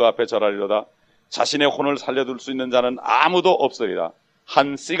자들도 그 앞에 절하리로다. 자신의 혼을 살려둘 수 있는 자는 아무도 없으리라.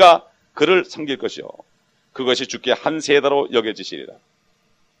 한 씨가 그를 섬길 것이요 그것이 주께 한 세다로 여겨지리라.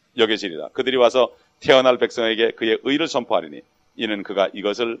 그들이 와서 태어날 백성에게 그의 의를 선포하리니 이는 그가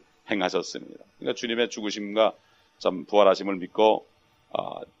이것을 행하셨습니다. 그러니까 주님의 죽으심과 참 부활하심을 믿고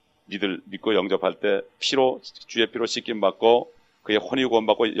영접할 때 주의 피로 씻김 받고 그의 혼이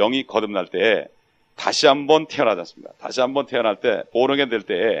구원받고 영이 거듭날 때에 다시 한번 태어나지 않습니다. 다시 한번 태어날 때 born 될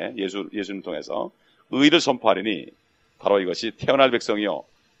때에 예수님 통해서 의를 선포하리니 바로 이것이 태어날 백성이요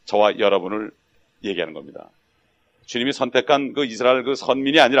저와 여러분을 얘기하는 겁니다. 주님이 선택한 그 이스라엘 그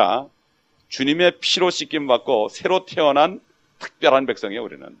선민이 아니라 주님의 피로 씻김 받고 새로 태어난 특별한 백성이에요.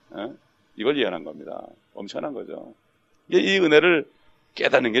 우리는 이걸 예언한 겁니다. 엄청난 거죠. 이 은혜를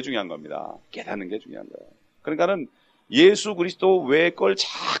깨닫는 게 중요한 겁니다. 깨닫는 게 중요한 거예요. 그러니까는 예수 그리스도 외의 걸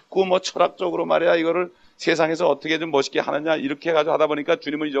자꾸 철학적으로 말이야 이거를 세상에서 어떻게 좀 멋있게 하느냐 이렇게 해가지고 하다 보니까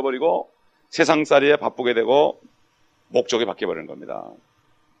주님을 잊어버리고 세상살이에 바쁘게 되고 목적이 바뀌어버리는 겁니다.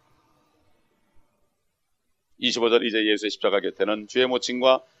 25절 이제 예수의 십자가 곁에는 주의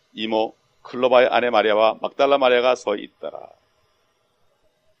모친과 이모 클로바의 아내 마리아와 막달라 마리아가 서 있더라.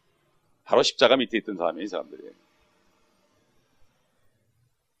 바로 십자가 밑에 있던 사람이 이 사람들이.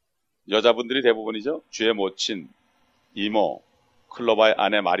 여자분들이 대부분이죠. 주의 모친, 이모, 클로바의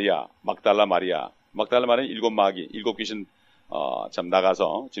아내 마리아, 막달라 마리아는 일곱 마귀, 일곱 귀신 참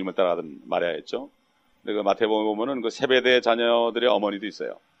나가서 주님을 따라가던 마리아였죠. 근데 그 마태복음에 보면은 그 세베대의 자녀들의 어머니도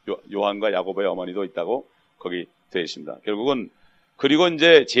있어요. 요한과 야고보의 어머니도 있다고 거기 되어 있습니다. 결국은 그리고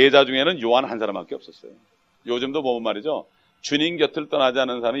이제 제자 중에는 요한 한 사람밖에 없었어요. 요즘도 보면 말이죠. 주님 곁을 떠나지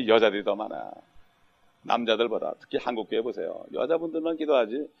않는 사람이 여자들이 더 많아. 남자들보다. 특히 한국교회 보세요. 여자분들만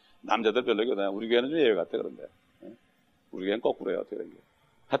기도하지 남자들 별로 기도하냐. 우리 교회는 좀 예외 같아 그런데. 우리 교회는 거꾸로요. 어떻게 된 게.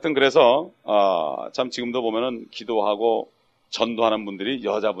 하여튼 그래서 참 지금도 보면은 기도하고 전도하는 분들이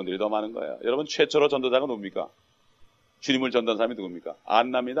여자분들이 더 많은 거예요. 여러분 최초로 전도자가 누굽니까? 주님을 전도한 사람이 누굽니까?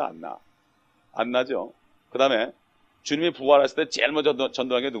 안나입니다. 안 나죠. 그 다음에 주님이 부활했을 때 제일 먼저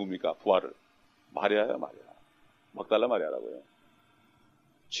전도한 게 누굽니까? 부활을. 마리아예요. 막달라 마리아라고요.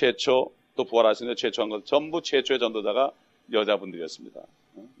 최초 또 부활하시는 최초한 것 전부 최초의 전도자가 여자분들이었습니다.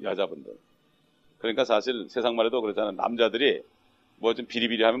 여자분들. 그러니까 사실 세상 말에도 그렇잖아요. 남자들이 뭐 좀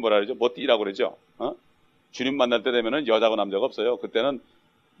비리비리하면 뭐라 그러죠? 뭐 띠라고 그러죠. 주님 만날 때 되면은 여자고 남자가 없어요. 그때는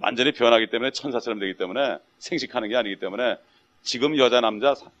완전히 변하기 때문에 천사처럼 되기 때문에 생식하는 게 아니기 때문에 지금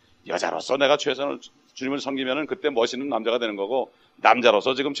여자로서 내가 최선을 주님을 섬기면은 그때 멋있는 남자가 되는 거고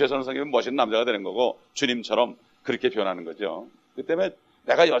남자로서 지금 최선을 섬기면 멋있는 남자가 되는 거고 주님처럼 그렇게 변하는 거죠. 그 때문에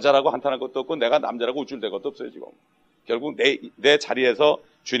내가 여자라고 한탄할 것도 없고 내가 남자라고 우쭐댈 것도 없어요. 지금 결국 내 자리에서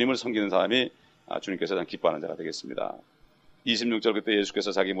주님을 섬기는 사람이 주님께서 가장 기뻐하는 자가 되겠습니다. 26절 그때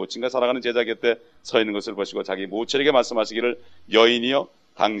예수께서 자기 모친과 사랑하는 제자 곁에 서 있는 것을 보시고 자기 모친에게 말씀하시기를 여인이여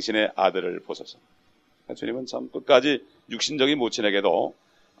당신의 아들을 보소서. 주님은 참 끝까지 육신적인 모친에게도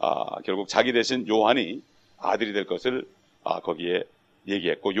결국 자기 대신 요한이 아들이 될 것을 거기에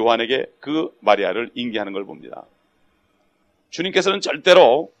얘기했고 요한에게 그 마리아를 인계하는 걸 봅니다. 주님께서는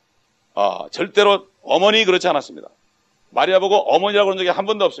절대로 어머니 그렇지 않았습니다. 마리아 보고 어머니라고 그런 적이 한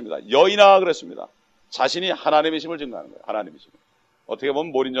번도 없습니다. 여인아 그랬습니다. 자신이 하나님이심을 증거하는 거예요. 하나님이심. 어떻게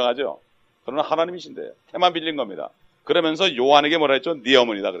보면 못 인정하죠. 그러나 하나님이신데 태만 빌린 겁니다. 그러면서 요한에게 뭐라 했죠? 네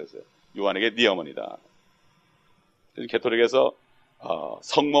어머니다 그랬어요. 요한에게 네 어머니다. 개토릭에서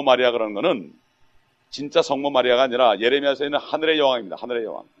성모 마리아 그러는 거는 진짜 성모 마리아가 아니라 예레미야서에 있는 하늘의 여왕입니다. 하늘의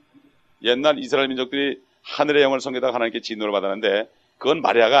여왕. 옛날 이스라엘 민족들이 하늘의 영을 섬기다가 하나님께 진노를 받았는데 그건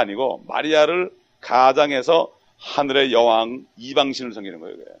마리아가 아니고 마리아를 가장해서 하늘의 여왕 이방신을 섬기는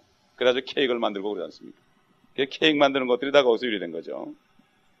거예요. 그래가지고 케이크를 만들고 그러지 않습니까? 케이크 만드는 것들이 다 거기서 유래된 거죠.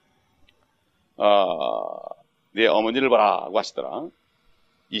 네 어머니를 보라 하고 하시더라.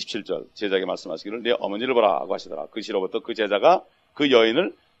 27절 제자에게 말씀하시기를 네 어머니를 보라 하고 하시더라. 그 시로부터 그 제자가 그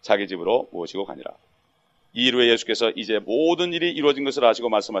여인을 자기 집으로 모시고 가니라. 이후에 예수께서 이제 모든 일이 이루어진 것을 아시고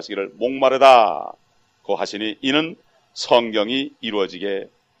말씀하시기를 목마르다 고 하시니 이는 성경이 이루어지게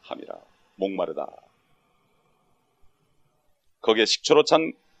함이라. 목마르다. 거기에 식초로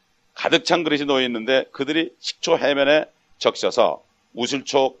가득 찬 그릇이 놓여 있는데 그들이 식초 해면에 적셔서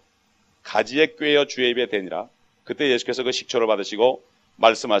우슬초 가지에 꿰어 주의 입에 대니라. 그때 예수께서 그 식초를 받으시고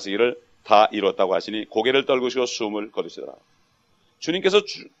말씀하시기를 다 이뤘다고 하시니 고개를 떨구시고 숨을 거두시더라. 주님께서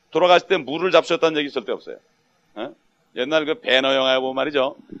돌아가실 때 물을 잡수셨다는 얘기 절대 없어요. 옛날 그 배너 영화에 보면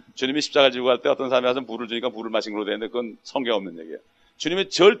말이죠. 주님이 십자가를 지고 갈 때 어떤 사람이 와서 물을 주니까 물을 마신 걸로 되는데 그건 성경 없는 얘기예요. 주님이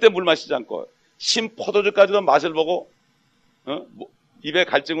절대 물 마시지 않고 신 포도주까지도 맛을 보고 입에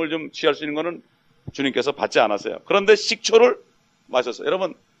갈증을 좀 취할 수 있는 거는 주님께서 받지 않았어요. 그런데 식초를 마셨어요.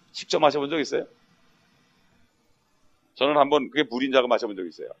 여러분 식초 마셔본 적 있어요? 저는 한번 그게 물인 줄 알고 마셔본 적이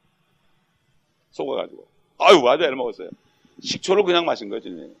있어요. 속아가지고 아유 아주 애 먹었어요. 식초를 그냥 마신 거예요.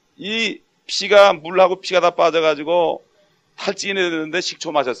 주님이. 이 피가 물하고 피가 다 빠져가지고 탈진이 되는데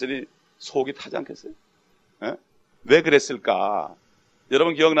식초 마셨으니 속이 타지 않겠어요? 왜 그랬을까?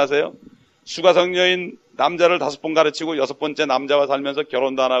 여러분 기억나세요? 수가성 여인 남자를 5번 가르치고 6번째 남자와 살면서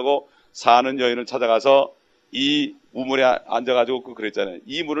결혼도 안 하고 사는 여인을 찾아가서 이 우물에 앉아가지고 그랬잖아요.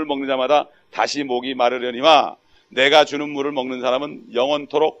 이 물을 먹는 자마다 다시 목이 마르려니와 내가 주는 물을 먹는 사람은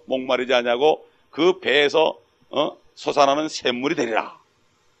영원토록 목마르지 않냐고 그 배에서 솟아나는 샘물이 되리라.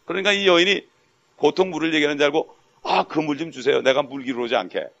 그러니까 이 여인이 보통 물을 얘기하는 줄 알고 그 물 좀 주세요. 내가 물기로 오지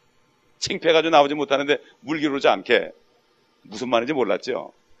않게. 창피해가지고 나오지 못하는데 물기로 오지 않게. 무슨 말인지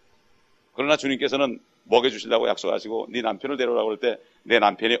몰랐죠. 그러나 주님께서는 먹여주시려고 약속하시고 네 남편을 데려오라고 그럴 때 내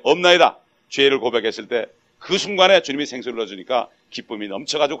남편이 없나이다. 죄를 고백했을 때 그 순간에 주님이 생수를 넣어주니까 기쁨이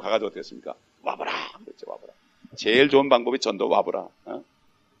넘쳐가지고 가가지고 어떻게 했습니까? 와보라. 그랬죠. 와보라. 제일 좋은 방법이 전도 와보라.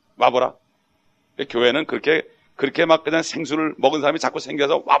 와보라. 교회는 그렇게 막 그냥 생수를 먹은 사람이 자꾸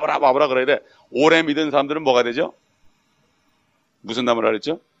생겨서 와보라 와보라 그래야 돼. 오래 믿은 사람들은 뭐가 되죠? 무슨 나무라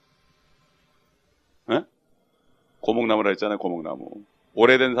그랬죠? 고목나무라 했잖아요. 고목나무.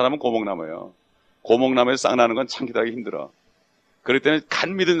 오래된 사람은 고목나무예요. 고목나무에서 싹 나는 건 참기하기 힘들어. 그럴 때는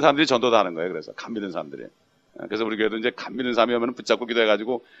간 믿은 사람들이 전도도 하는 거예요. 그래서 간 믿은 사람들이. 그래서 우리 교회도 이제 간 믿은 사람이 오면 붙잡고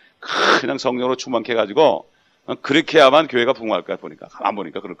기도해가지고 그냥 성령으로 충만케 해가지고 그렇게 해야만 교회가 부흥할 것 같아 보니까. 가만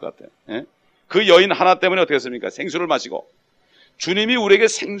보니까 그럴 것 같아. 그 여인 하나 때문에 어떻게 했습니까? 생수를 마시고 주님이 우리에게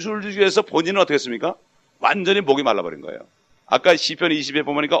생수를 주기 위해서 본인은 어떻게 했습니까? 완전히 목이 말라버린 거예요. 아까 시편 20에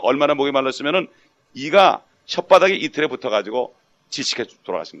보니까 얼마나 목이 말랐으면은 이가 혓바닥에 이틀에 붙어가지고 지식해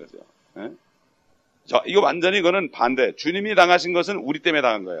돌아가신 거죠. 자, 이거 완전히 이거는 반대. 주님이 당하신 것은 우리 때문에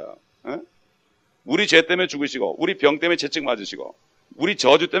당한 거예요. 우리 죄 때문에 죽으시고, 우리 병 때문에 채찍 맞으시고, 우리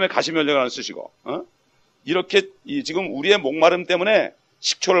저주 때문에 가시면령을 쓰시고, 이렇게 지금 우리의 목마름 때문에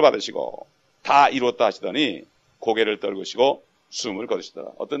식초를 받으시고 다 이뤘다 하시더니 고개를 떨구시고 숨을 거두시더라.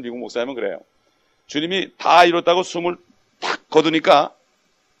 어떤 미국 목사님은 그래요. 주님이 다 이뤘다고 숨을 탁 거두니까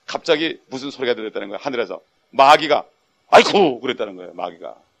갑자기 무슨 소리가 들렸다는 거예요. 하늘에서 마귀가 아이쿠 그랬다는 거예요.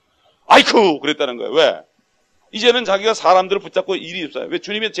 마귀가 아이쿠 그랬다는 거예요. 왜? 이제는 자기가 사람들을 붙잡고 일이 없어요. 왜?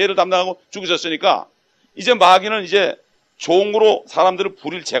 주님이 죄를 담당하고 죽으셨으니까 이제 마귀는 이제 종으로 사람들을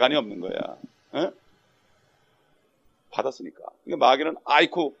부릴 재간이 없는 거야. 받았으니까. 그러니까 마귀는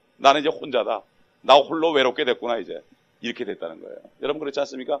아이쿠 나는 이제 혼자다. 나 홀로 외롭게 됐구나 이제. 이렇게 됐다는 거예요. 여러분 그렇지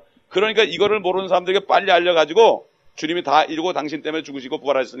않습니까? 그러니까 이거를 모르는 사람들에게 빨리 알려가지고 주님이 다 이루고 당신 때문에 죽으시고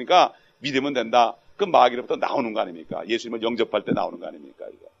부활하셨으니까 믿으면 된다. 그 마귀로부터 나오는 거 아닙니까? 예수님을 영접할 때 나오는 거 아닙니까?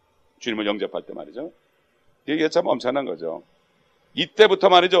 이거. 주님을 영접할 때 말이죠. 이게 참 엄청난 거죠. 이때부터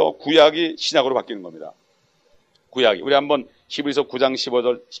말이죠. 구약이 신약으로 바뀌는 겁니다. 구약이. 우리 한번 히브리서 9장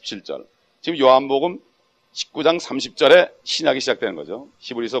 15절 17절. 지금 요한복음 19장 30절에 신약이 시작되는 거죠.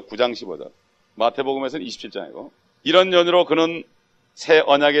 히브리서 9장 15절. 마태복음에서는 27장이고. 이런 연유로 그는 새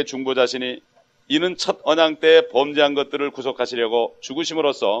언약의 중보자시니 이는 첫 언약 때 범죄한 것들을 구속하시려고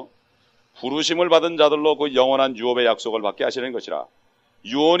죽으심으로써 부르심을 받은 자들로 그 영원한 유업의 약속을 받게 하시는 것이라.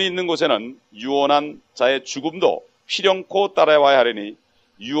 유언이 있는 곳에는 유언한 자의 죽음도 필연코 따라와야 하리니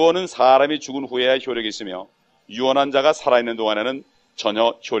유언은 사람이 죽은 후에야 효력이 있으며 유언한 자가 살아있는 동안에는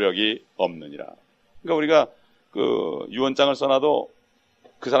전혀 효력이 없느니라. 그러니까 우리가 그 유언장을 써놔도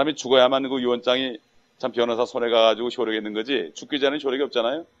그 사람이 죽어야만 그 유언장이 참 변호사 손에 가가지고 효력이 있는 거지 죽기 전에는 효력이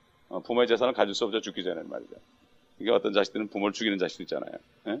없잖아요. 부모의 재산을 가질 수 없죠. 죽기 전에는 말이죠. 이게 어떤 자식들은 부모를 죽이는 자식도 있잖아요.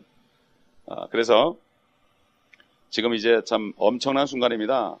 예? 그래서 지금 이제 참 엄청난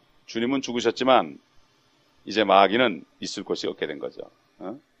순간입니다. 주님은 죽으셨지만 이제 마귀는 있을 곳이 없게 된 거죠.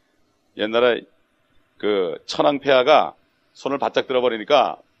 옛날에 그 천황폐하가 손을 바짝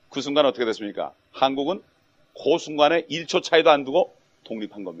들어버리니까 그 순간 어떻게 됐습니까? 한국은 그 순간에 1초 차이도 안 두고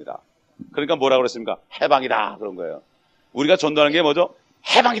독립한 겁니다. 그러니까 뭐라고 그랬습니까? 해방이다 그런 거예요. 우리가 전도하는 게 뭐죠?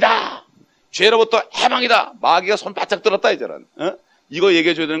 해방이다. 죄로부터 해방이다. 마귀가 손 바짝 들었다 이제는. 이거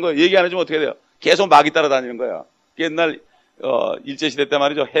얘기해 줘야 되는 거예요. 얘기 안 해주면 어떻게 돼요? 계속 마귀 따라다니는 거예요. 옛날 일제시대 때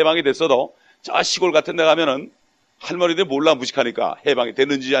말이죠. 해방이 됐어도 저 시골 같은 데 가면은 할머니들이 몰라 무식하니까 해방이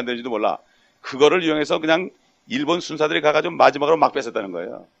됐는지 안 됐는지도 몰라. 그거를 이용해서 그냥 일본 순사들이 가가지고 마지막으로 막 뺏었다는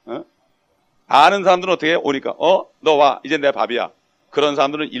거예요. 아는 사람들은 어떻게 해? 오니까 너 와 이제 내 밥이야. 그런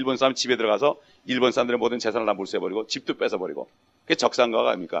사람들은 일본 사람 집에 들어가서 일본 사람들의 모든 재산을 다 몰수해버리고 집도 뺏어버리고 그게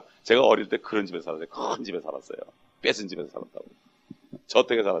적산가가 아닙니까? 제가 어릴 때 그런 집에 살았어요. 큰 집에 살았어요. 뺏은 집에서 살았다고.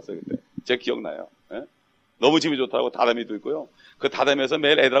 저택에 살았어요 그때. 제 기억나요. 너무 집이 좋다고 다다미도 있고요. 그 다다미에서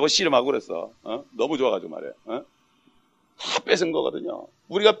매일 애들하고 씨름하고 그랬어. 너무 좋아가지고 말이에요. 다 뺏은 거거든요.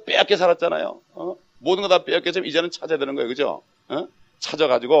 우리가 빼앗겨 살았잖아요. 모든 거 다 빼앗겨서 이제는 찾아야 되는 거예요. 그죠?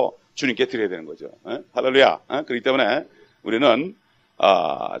 찾아가지고 주님께 드려야 되는 거죠. 할렐루야. 그렇기 때문에 우리는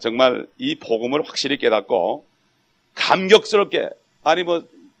정말 이 복음을 확실히 깨닫고 감격스럽게 아니 뭐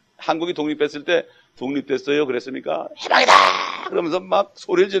한국이 독립했을 때 독립됐어요 그랬습니까? 해방이다 그러면서 막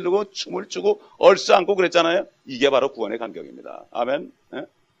소리를 지르고 춤을 추고 얼싸안고 그랬잖아요. 이게 바로 구원의 감격입니다. 아멘.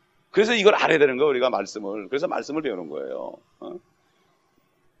 그래서 이걸 알아야 되는 거예요. 우리가 말씀을. 그래서 말씀을 배우는 거예요.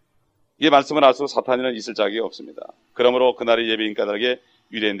 이 말씀을 알수록 사탄이는 있을 자격이 없습니다. 그러므로 그날의 예비인 까닭에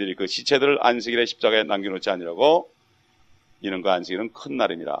유대인들이 그 시체들을 안식일에 십자가에 남겨놓지 아니라고 이는 그 안식일은 큰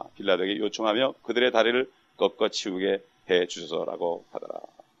날입니다. 빌라도에게 요청하며 그들의 다리를 꺾어 치우게 해 주소서라고 하더라.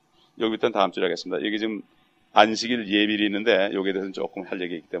 여기부터는 다음 주에 하겠습니다. 여기 지금 안식일 예비일이 있는데 여기에 대해서는 조금 할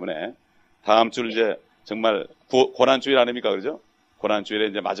얘기이기 때문에 다음 주를 이제 정말 고난주일 아닙니까? 그러죠? 고난주일에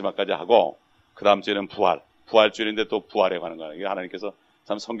이제 마지막까지 하고 그 다음 주에는 부활주일인데 또 부활에 관한 거예요. 이게 하나님께서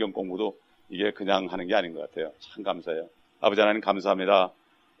참 성경 공부도 이게 그냥 하는 게 아닌 것 같아요. 참 감사해요. 아버지 하나님 감사합니다.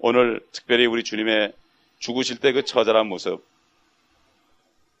 오늘 특별히 우리 주님의 죽으실 때 그 처절한 모습,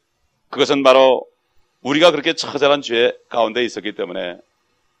 그것은 바로 우리가 그렇게 처절한 죄 가운데 있었기 때문에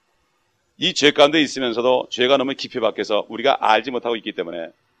이 죄 가운데 있으면서도 죄가 너무 깊이 박혀서 우리가 알지 못하고 있기 때문에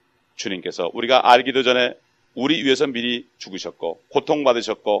주님께서 우리가 알기도 전에 우리 위해서 미리 죽으셨고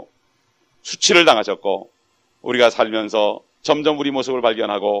고통받으셨고 수치를 당하셨고 우리가 살면서 점점 우리 모습을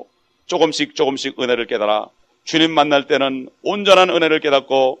발견하고 조금씩 은혜를 깨달아 주님 만날 때는 온전한 은혜를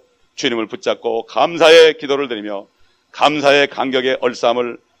깨닫고 주님을 붙잡고 감사의 기도를 드리며 감사의 간격의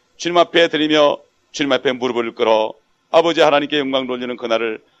얼싸움을 주님 앞에 드리며 주님 앞에 무릎을 꿇어 아버지 하나님께 영광 돌리는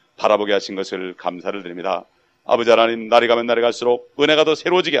그날을 바라보게 하신 것을 감사를 드립니다. 아버지 하나님, 날이 가면 날이 갈수록 은혜가 더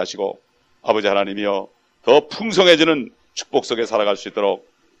새로워지게 하시고 아버지 하나님이여 더 풍성해지는 축복 속에 살아갈 수 있도록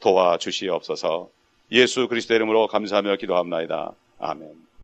도와주시옵소서. 예수 그리스도의 이름으로 감사하며 기도합나이다. 아멘.